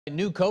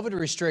New COVID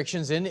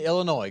restrictions in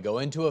Illinois go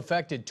into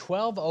effect at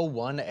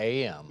 12:01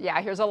 a.m.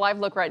 Yeah, here's a live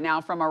look right now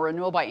from our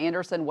Renewal by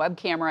Andersen web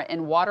camera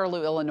in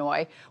Waterloo,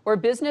 Illinois, where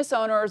business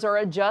owners are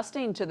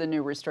adjusting to the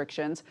new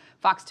restrictions.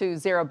 Fox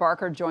 2's Zara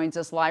Barker joins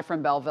us live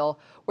from Belleville,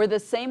 where the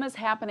same is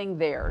happening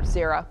there.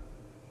 Zara.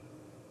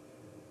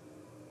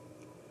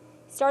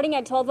 Starting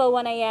at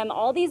 12:01 a.m.,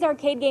 all these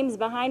arcade games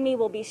behind me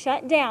will be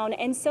shut down,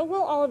 and so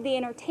will all of the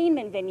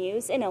entertainment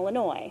venues in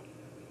Illinois.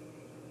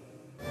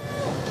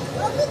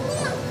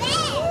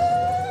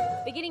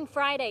 Beginning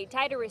Friday,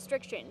 tighter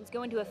restrictions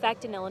go into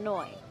effect in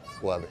Illinois.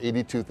 We'll have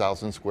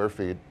 82,000 square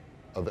feet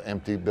of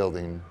empty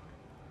building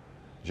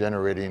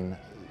generating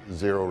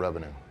zero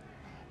revenue.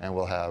 And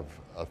we'll have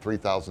a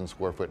 3,000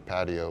 square foot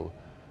patio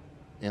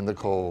in the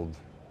cold,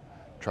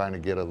 trying to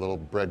get a little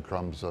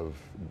breadcrumbs of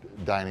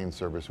dining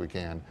service we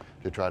can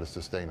to try to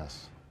sustain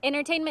us.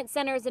 Entertainment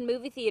centers and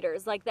movie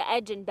theaters like the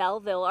Edge in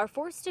Belleville are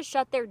forced to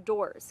shut their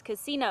doors.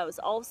 Casinos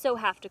also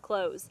have to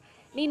close.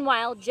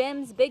 Meanwhile,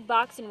 gyms, big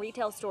box and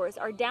retail stores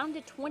are down to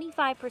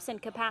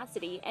 25%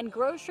 capacity, and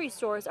grocery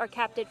stores are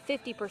capped at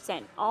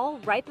 50%, all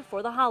right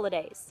before the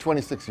holidays.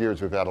 26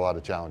 years we've had a lot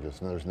of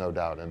challenges, and there's no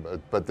doubt.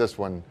 But this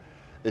one,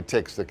 it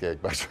takes the cake.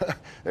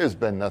 There's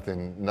been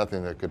nothing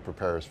that could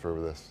prepare us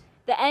for this.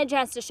 The Edge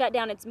has to shut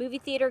down its movie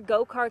theater,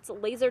 go-karts,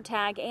 laser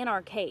tag, and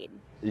arcade.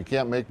 You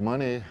can't make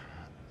money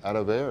out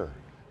of air.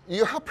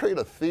 You operate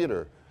a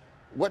theater.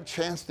 What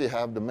chance do you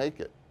have to make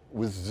it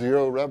with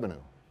zero revenue?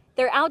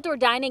 Their outdoor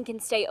dining can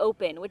stay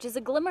open, which is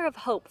a glimmer of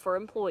hope for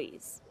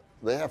employees.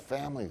 They have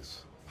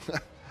families.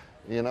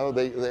 You know,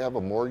 they have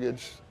a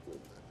mortgage.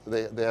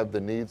 They have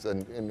the needs,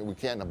 and we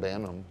can't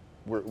abandon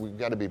them. We've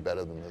got to be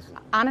better than this.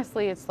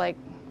 Honestly, it's like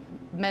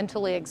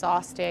mentally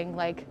exhausting,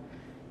 like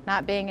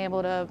not being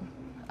able to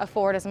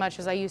afford as much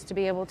as I used to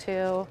be able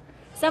to.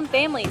 Some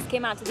families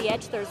came out to the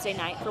Edge Thursday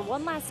night for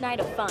one last night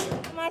of fun.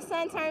 My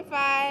son turned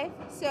 5,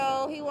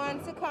 so he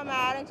wanted to come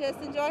out and just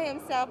enjoy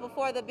himself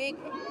before the big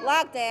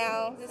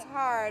lockdown. It's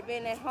hard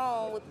being at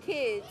home with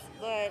kids,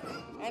 but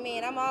I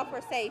mean, I'm all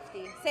for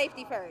safety.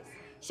 Safety first.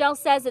 Shell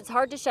says it's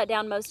hard to shut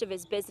down most of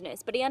his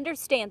business, but he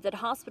understands that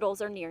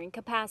hospitals are nearing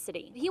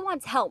capacity. He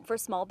wants help for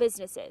small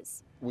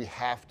businesses. We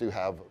have to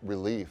have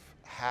relief.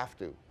 Have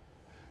to.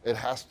 It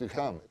has to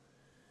come.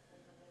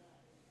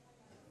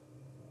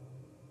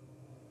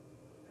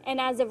 And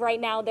as of right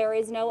now, there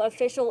is no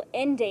official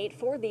end date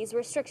for these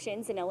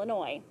restrictions in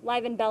Illinois.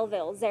 Live in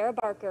Belleville, Zara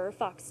Barker,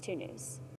 Fox 2 News.